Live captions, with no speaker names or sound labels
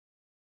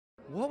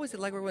What was it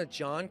like working with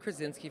John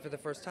Krasinski for the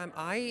first time?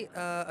 I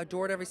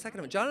adored every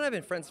second of it. John and I have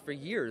been friends for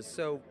years,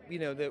 so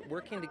the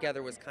working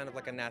together was kind of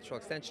like a natural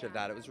extension of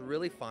that. It was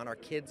really fun. Our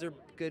kids are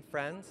good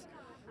friends,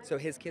 so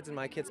his kids and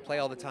my kids play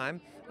all the time.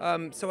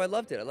 So I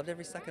loved it. I loved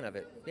every second of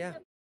it. Yeah.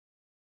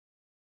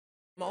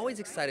 I'm always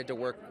excited to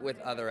work with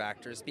other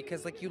actors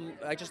because,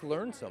 I just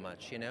learn so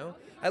much.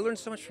 I learned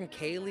so much from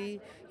Cailey.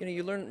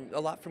 You learn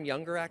a lot from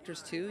younger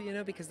actors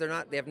too. Because they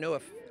have no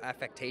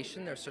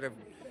affectation. They're sort of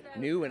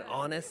new and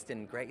honest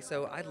and great.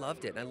 So I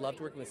loved it. And I loved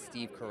working with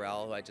Steve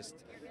Carell, who I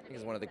just think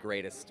is one of the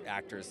greatest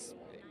actors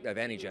of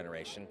any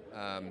generation.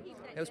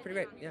 It was pretty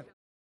great. Yeah.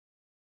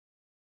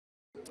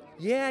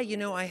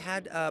 Yeah, I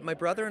had my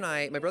brother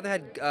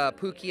had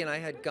Pookie and I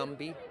had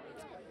Gumby.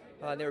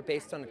 They were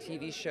based on a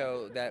TV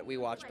show that we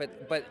watched,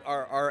 but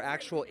our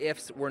actual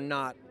ifs were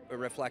not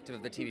reflective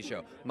of the TV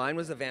show. Mine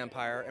was a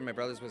vampire and my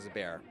brother's was a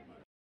bear.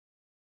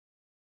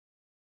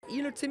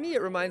 To me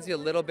it reminds me a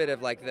little bit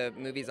of like the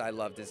movies I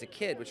loved as a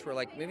kid, which were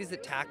like movies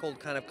that tackled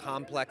kind of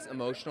complex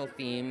emotional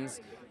themes,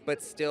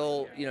 but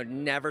still,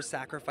 never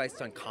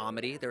sacrificed on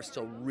comedy. They're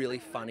still really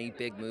funny,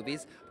 big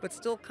movies, but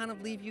still kind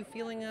of leave you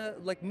feeling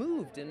like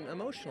moved and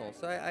emotional.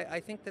 So I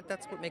think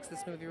that's what makes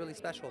this movie really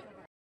special.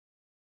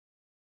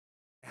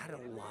 I had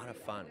a lot of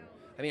fun.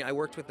 I mean, I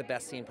worked with the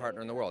best scene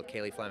partner in the world,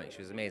 Cailey Fleming.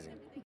 She was amazing.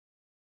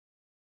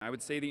 I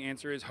would say the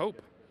answer is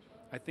hope.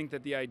 I think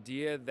that the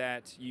idea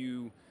that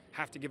you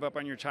have to give up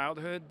on your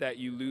childhood, that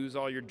you lose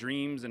all your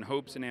dreams and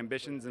hopes and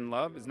ambitions and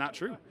love is not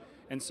true.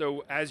 And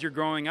so as you're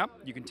growing up,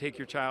 you can take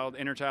your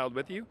inner child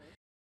with you.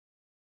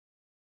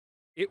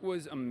 It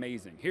was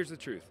amazing. Here's the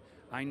truth.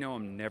 I know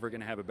I'm never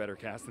going to have a better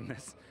cast than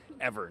this,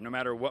 ever, no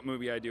matter what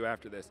movie I do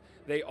after this.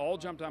 They all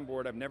jumped on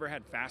board. I've never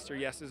had faster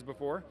yeses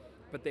before,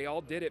 but they all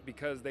did it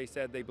because they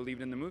said they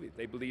believed in the movie.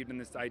 They believed in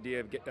this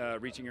idea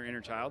of reaching your inner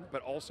child,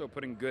 but also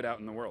putting good out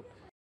in the world.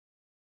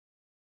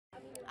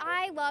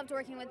 I loved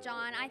working with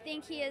John. I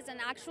think he is an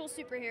actual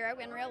superhero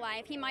in real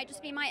life. He might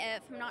just be my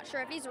if. I'm not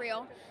sure if he's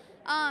real.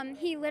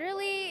 He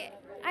literally,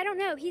 I don't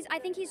know. I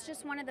think he's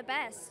just one of the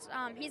best.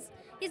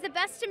 He's the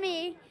best to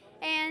me,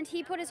 and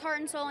he put his heart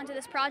and soul into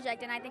this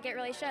project, and I think it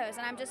really shows.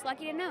 And I'm just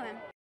lucky to know him.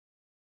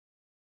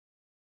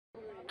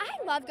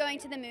 I love going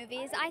to the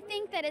movies. I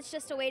think that it's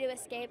just a way to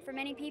escape for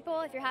many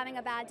people if you're having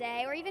a bad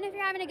day or even if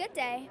you're having a good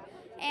day.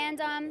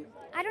 And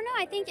I don't know,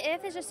 I think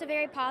If is just a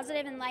very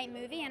positive and light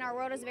movie, and our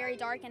world is very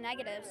dark and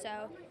negative,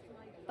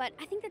 but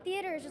I think the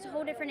theater is just a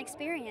whole different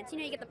experience. You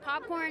get the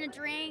popcorn, a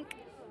drink.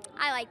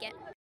 I like it.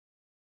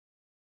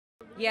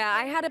 Yeah,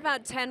 I had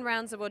about 10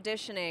 rounds of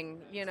auditioning,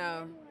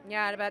 Yeah,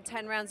 I had about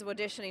 10 rounds of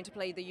auditioning to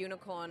play the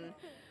unicorn.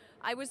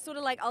 I was sort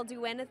of like, I'll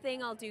do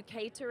anything, I'll do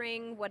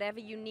catering, whatever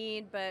you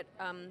need, but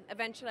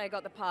eventually I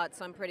got the part,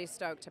 so I'm pretty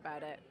stoked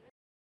about it.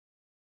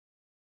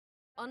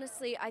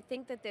 Honestly, I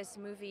think that this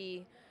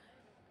movie,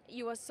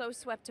 you are so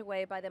swept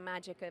away by the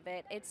magic of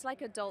it. It's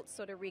like adults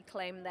sort of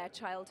reclaim their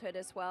childhood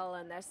as well,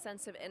 and their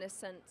sense of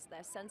innocence,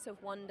 their sense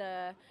of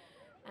wonder,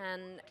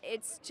 and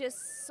it's just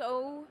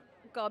so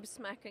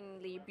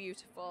gobsmackingly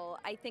beautiful.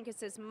 I think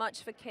it's as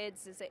much for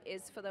kids as it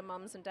is for the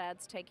mums and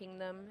dads taking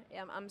them.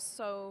 I'm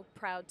so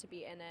proud to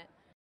be in it.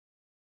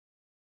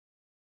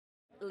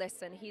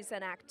 Listen, he's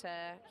an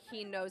actor.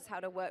 He knows how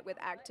to work with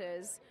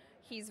actors.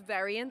 He's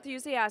very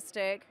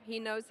enthusiastic. He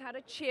knows how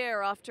to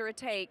cheer after a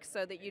take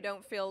so that you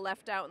don't feel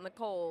left out in the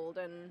cold,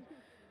 and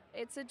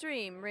it's a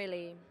dream,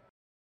 really.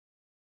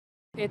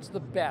 It's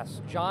the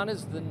best. John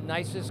is the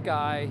nicest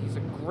guy. He's a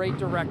great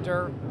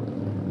director.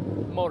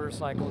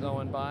 Motorcycle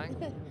going by,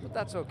 but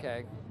that's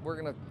okay. We're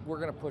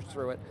gonna push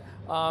through it.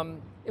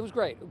 It was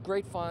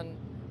great fun.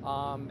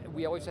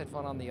 We always had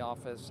fun on The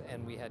Office,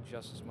 and we had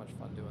just as much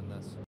fun doing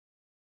this.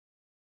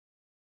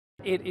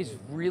 It is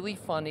really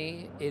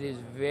funny. It is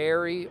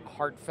very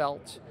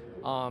heartfelt.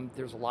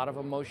 There's a lot of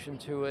emotion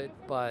to it,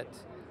 but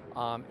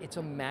it's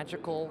a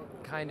magical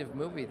kind of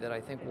movie that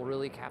I think will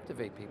really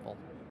captivate people.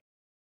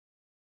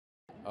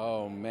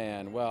 Oh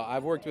man, well,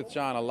 I've worked with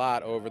John a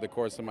lot over the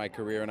course of my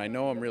career, and I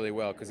know him really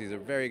well because he's a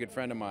very good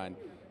friend of mine.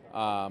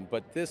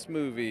 But this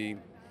movie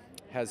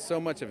has so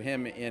much of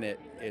him in it.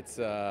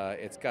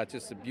 It's got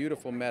just a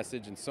beautiful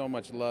message and so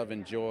much love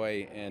and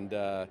joy, and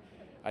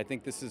I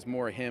think this is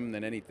more him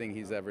than anything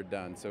he's ever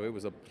done. So it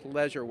was a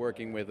pleasure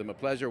working with him, a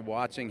pleasure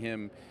watching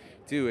him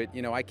do it.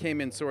 I came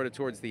in sort of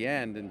towards the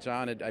end, and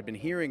I'd been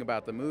hearing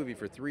about the movie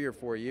for 3 or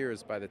 4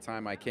 years by the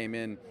time I came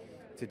in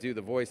to do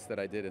the voice that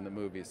I did in the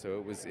movie.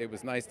 So it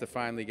was nice to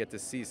finally get to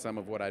see some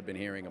of what I'd been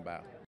hearing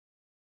about.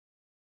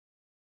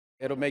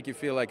 It'll make you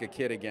feel like a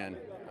kid again.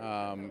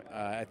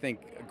 I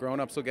think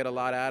grown-ups will get a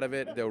lot out of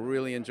it. They'll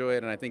really enjoy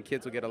it, and I think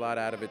kids will get a lot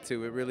out of it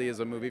too. It really is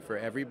a movie for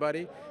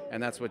everybody,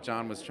 and that's what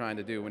John was trying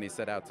to do when he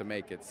set out to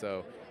make it.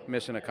 So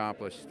mission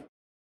accomplished.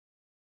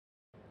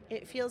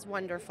 It feels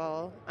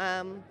wonderful.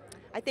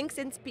 I think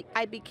since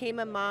I became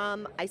a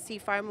mom, I see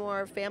far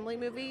more family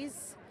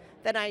movies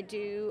than I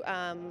do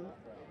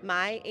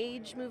my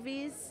age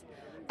movies.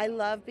 I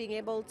love being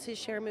able to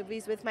share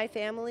movies with my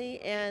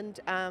family, and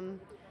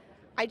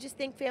I just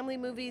think family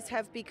movies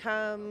have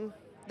become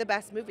the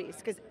best movies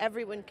because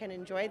everyone can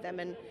enjoy them,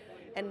 and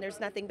and there's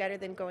nothing better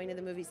than going to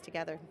the movies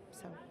together.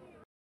 So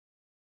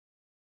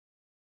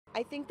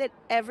I think that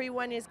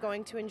everyone is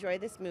going to enjoy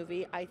this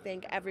movie. I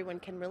think everyone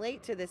can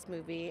relate to this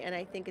movie, and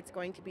I think it's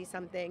going to be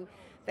something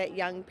that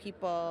young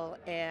people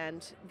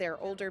and their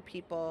older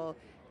people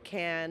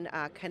can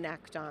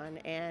connect on,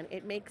 and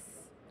it makes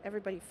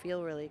everybody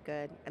feel really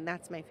good, and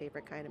that's my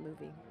favorite kind of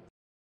movie.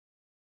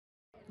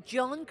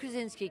 John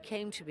Krasinski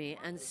came to me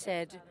and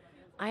said,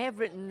 I have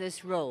written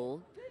this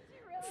role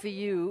for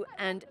you,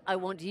 and I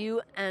want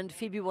you and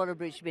Phoebe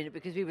Waller-Bridge to be in it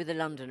because we were the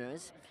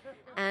Londoners.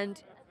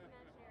 And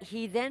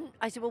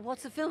I said, well,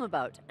 what's the film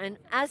about? And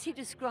as he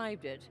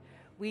described it,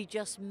 we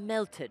just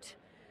melted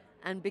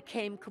and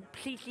became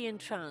completely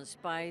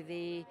entranced by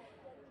the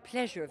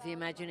pleasure of the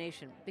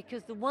imagination.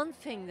 Because the one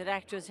thing that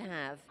actors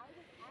have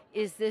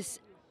is this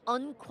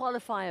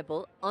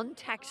unqualifiable,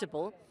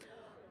 untaxable,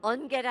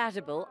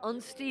 unget-atable,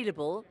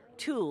 unstealable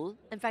tool.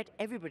 In fact,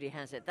 everybody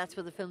has it. That's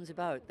what the film's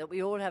about, that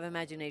we all have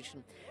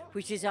imagination,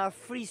 which is our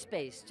free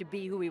space to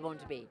be who we want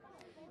to be.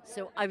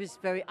 So I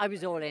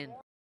was all in.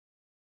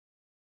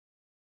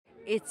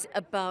 It's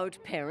about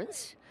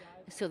parents,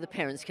 so the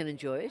parents can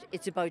enjoy it.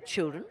 It's about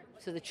children,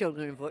 so the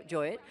children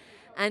enjoy it.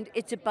 And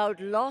it's about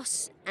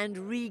loss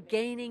and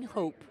regaining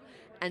hope,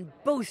 and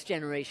both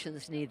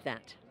generations need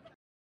that.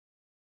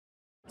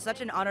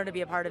 Such an honor to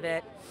be a part of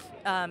it.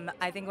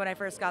 I think when I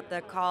first got the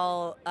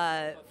call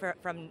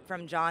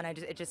from John,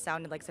 it just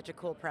sounded like such a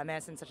cool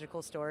premise and such a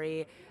cool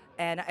story.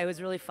 And it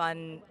was really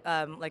fun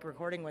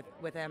recording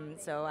with him.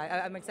 So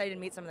I'm excited to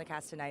meet some of the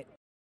cast tonight.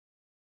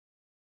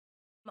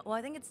 Well,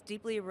 I think it's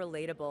deeply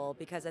relatable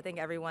because I think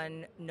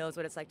everyone knows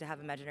what it's like to have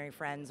imaginary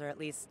friends, or at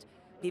least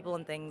people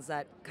and things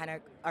that kind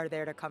of are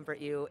there to comfort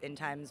you in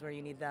times where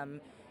you need them.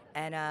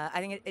 And I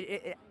think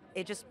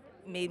it just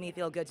made me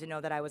feel good to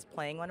know that I was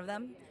playing one of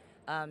them,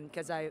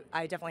 because I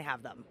definitely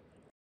have them.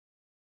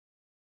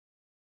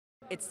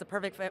 It's the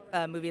perfect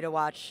movie to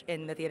watch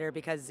in the theater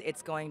because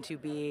it's going to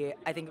be,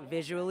 I think,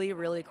 visually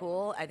really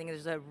cool. I think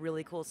there's a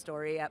really cool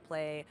story at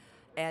play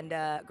and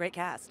great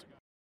cast.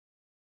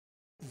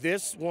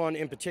 This one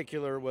in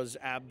particular was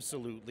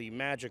absolutely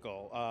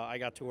magical. I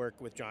got to work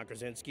with John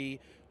Krasinski,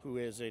 who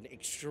is an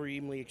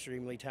extremely,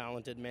 extremely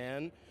talented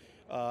man.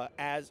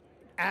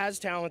 As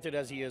talented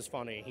as he is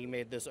funny. He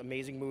made this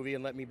amazing movie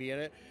and let me be in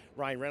it.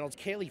 Ryan Reynolds,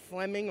 Cailey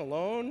Fleming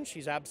alone,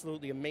 she's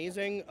absolutely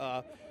amazing.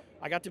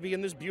 I got to be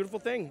in this beautiful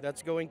thing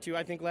that's going to,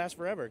 I think, last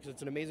forever because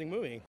it's an amazing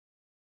movie.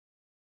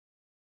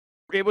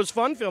 It was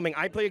fun filming.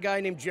 I play a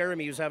guy named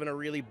Jeremy who's having a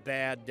really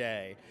bad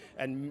day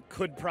and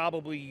could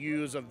probably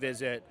use a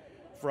visit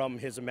from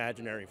his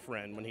imaginary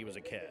friend when he was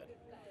a kid.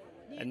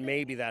 And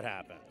maybe that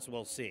happens.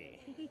 We'll see.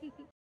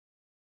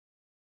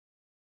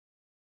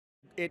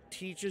 It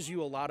teaches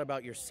you a lot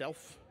about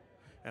yourself,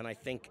 and I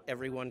think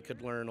everyone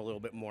could learn a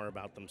little bit more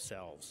about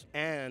themselves.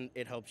 And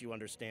it helps you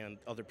understand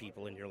other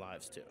people in your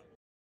lives, too.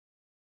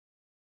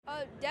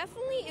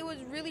 Definitely, it was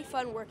really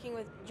fun working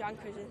with John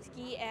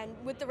Krasinski and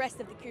with the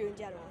rest of the crew in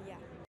general, yeah.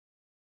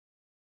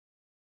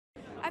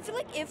 I feel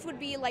like If would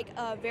be like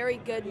a very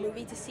good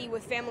movie to see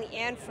with family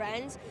and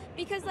friends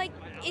because like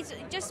it's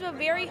just a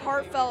very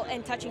heartfelt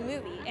and touching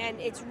movie, and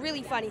it's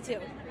really funny too.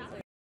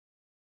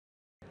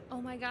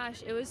 Oh my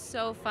gosh, it was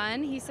so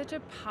fun. He's such a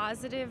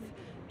positive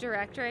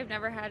director. I've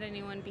never had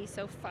anyone be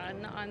so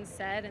fun on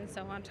set and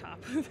so on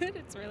top of it.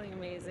 It's really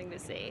amazing to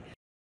see.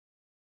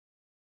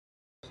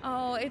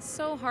 Oh, it's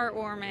so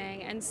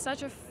heartwarming and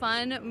such a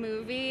fun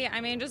movie. I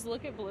mean, just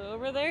look at Blue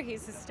over there.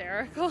 He's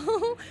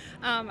hysterical.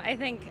 I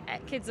think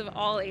kids of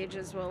all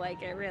ages will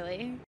like it,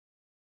 really.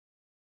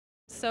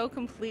 So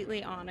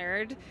completely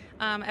honored.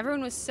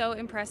 Everyone was so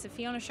impressive.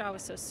 Fiona Shaw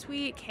was so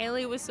sweet.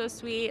 Cailey was so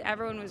sweet.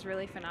 Everyone was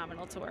really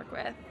phenomenal to work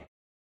with.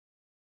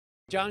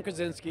 John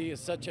Krasinski is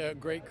such a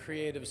great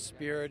creative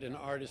spirit and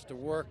artist to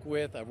work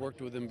with. I've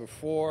worked with him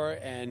before,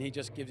 and he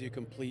just gives you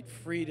complete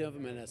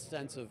freedom and a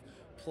sense of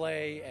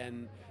play,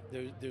 and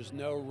there's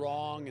no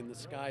wrong, and the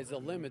sky's the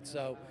limit.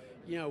 So,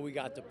 you know, we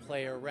got to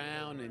play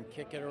around and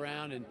kick it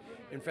around. And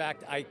in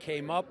fact, I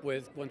came up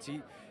with, once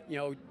he, you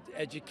know,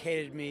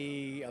 educated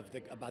me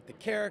about the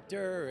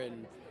character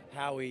and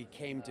how he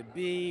came to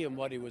be and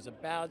what he was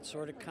about,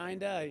 sort of,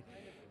 kinda,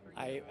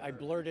 I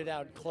blurted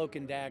out Cloak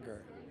and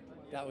Dagger.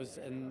 That was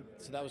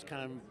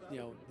kind of, you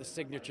know, the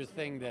signature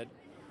thing that,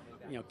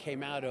 you know,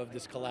 came out of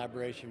this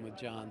collaboration with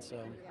John.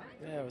 So,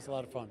 yeah, it was a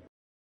lot of fun.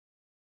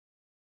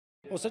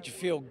 Well, such a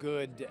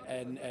feel-good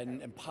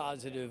and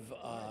positive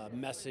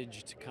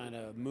messaged kind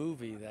of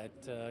movie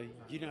that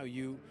you know,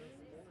 you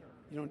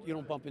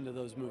don't bump into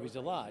those movies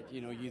a lot.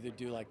 You know, you either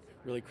do like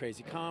really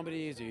crazy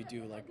comedies or you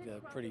do like the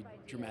pretty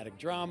dramatic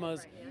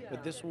dramas.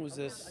 But this one was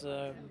this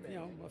you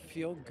know, a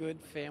feel-good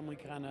family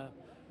kind of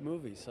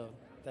movie. So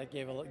that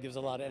gives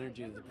a lot of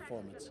energy to the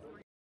performance.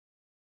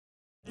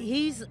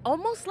 He's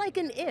almost like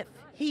an If.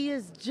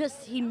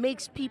 He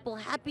makes people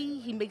happy.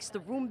 He makes the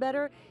room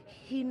better.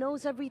 He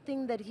knows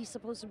everything that he's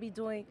supposed to be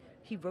doing.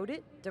 He wrote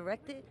it,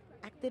 directed,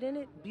 acted in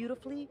it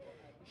beautifully.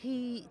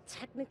 He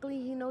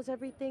knows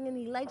everything, and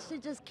he likes to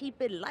just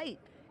keep it light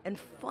and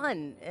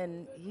fun.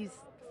 And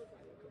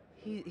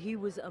he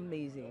was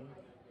amazing.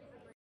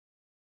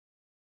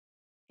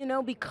 You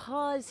know,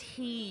 because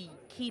he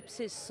keeps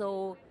it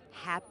so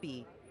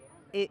happy,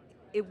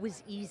 it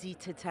was easy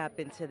to tap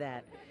into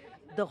that.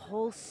 The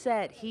whole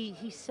set,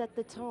 he set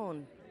the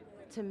tone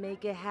to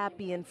make it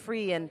happy and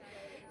free, and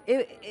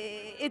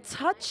it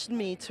touched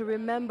me to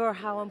remember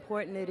how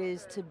important it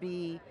is to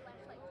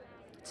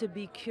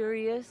be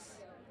curious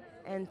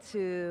and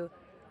to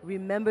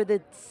remember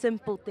the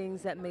simple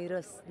things that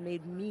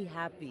made me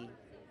happy.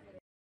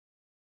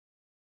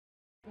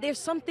 There's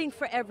something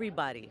for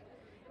everybody.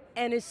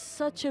 And it's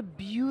such a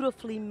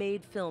beautifully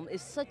made film.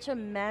 It's such a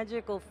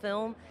magical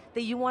film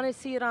that you want to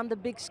see it on the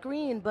big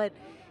screen, but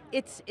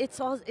it's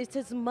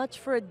as much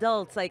for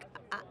adults. Like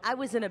I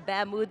was in a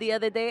bad mood the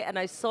other day and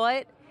I saw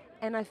it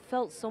and I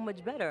felt so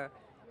much better.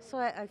 So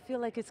I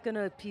feel like it's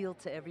gonna appeal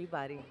to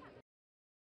everybody.